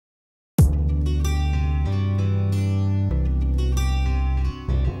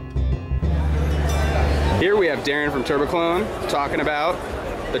have Darren from TurboKlone talking about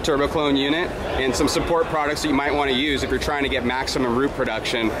the TurboKlone unit and some support products that you might want to use if you're trying to get maximum root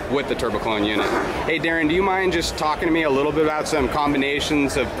production with the TurboKlone unit. Hey Darren, do you mind just talking to me a little bit about some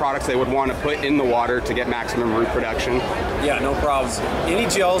combinations of products they would want to put in the water to get maximum root production? Yeah, no problems. Any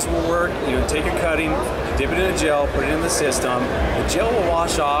gels will work. You know, take your cutting, dip it in a gel, put it in the system. The gel will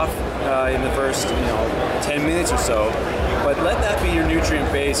wash off in the first 10 minutes or so. But let that be your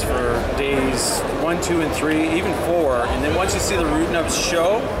nutrient base for days 1, 2, and 3, even 4. And then once you see the root nubs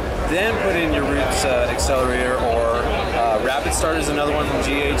show, then put in your roots accelerator, or Rapid Start is another one from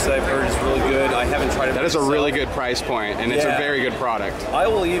GH that I've heard is really good. I haven't tried it. That is a really good price point, and it's a very good product. I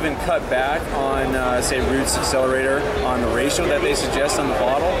will even cut back on, say, Roots Accelerator on the ratio that they suggest on the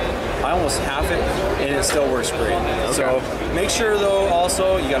bottle. I almost half it, and it still works great. Okay. So make sure, though,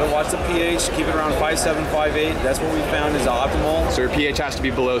 also, you got to watch the pH. Keep it around 5.7, 5.8. That's what we found is optimal. So your pH has to be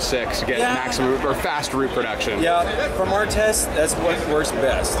below 6 to get maximum or fast root production. Yeah, from our test, that's what works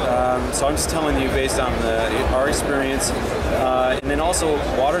best. So I'm just telling you based on our experience. And then also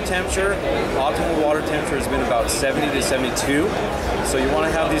water temperature. Optimal water temperature has been about 70 to 72. So you want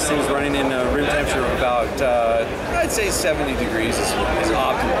to have these things running in a room temperature of about, I'd say 70 degrees is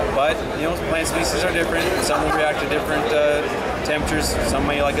optimal. But, you know, plant species are different. Some will react to different temperatures. Some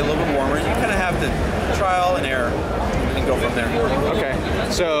may like it a little bit warmer. You kind of have to trial and error and go from there.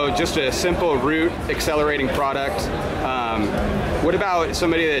 Okay, so just a simple root accelerating product. What about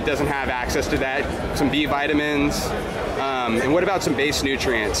somebody that doesn't have access to that? Some B vitamins, and what about some base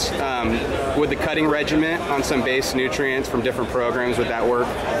nutrients? Would the cutting regimen on some base nutrients from different programs, would that work?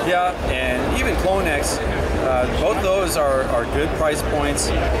 Yeah, and even Clonex, both those are good price points.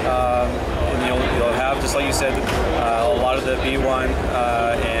 And you'll have, just like you said, a lot of the B1,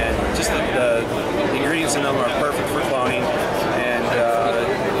 and just the ingredients in them are perfect for cloning, and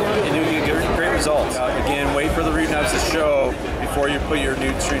you get great results. Again, wait for the root nubs to show before you put your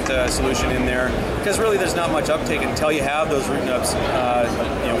nutrient solution in there, because really there's not much uptake until you have those root nubs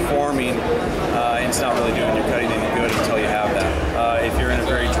forming, and it's not really doing your cutting any good until you have that. If you're in a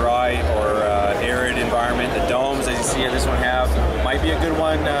very dry or arid environment, the domes, as you see this one have, might be a good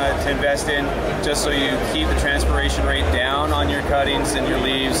one to invest in, just so you keep the transpiration rate down on your cuttings and your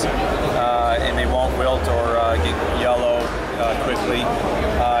leaves, and they won't wilt or get yellow quickly.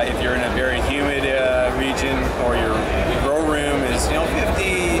 If you're in a very humid region, or your grow room is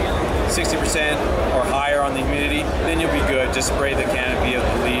 50, 60% or higher on the humidity, then you'll be good. Just spray the canopy of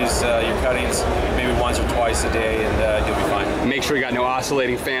the leaves, your cuttings, maybe once or twice a day, and you'll be fine. Make sure you got no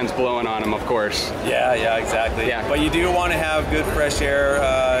oscillating fans blowing on them, of course. Yeah, exactly. Yeah. But you do want to have good fresh air,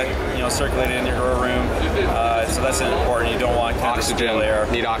 circulating in your grow room. So that's important. You don't want oxygen. Air.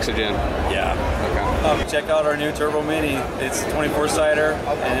 Need oxygen. Yeah. Okay. Check out our new Turbo Mini. It's 24-sider,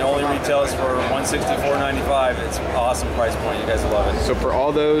 and it only retails for $164.95. It's an awesome price point. You guys will love it. So for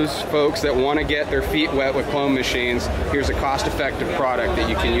all those folks that want to get their feet wet with clone machines, here's a cost-effective product that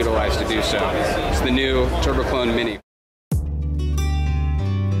you can utilize to do so. It's the new TurboKlone Mini.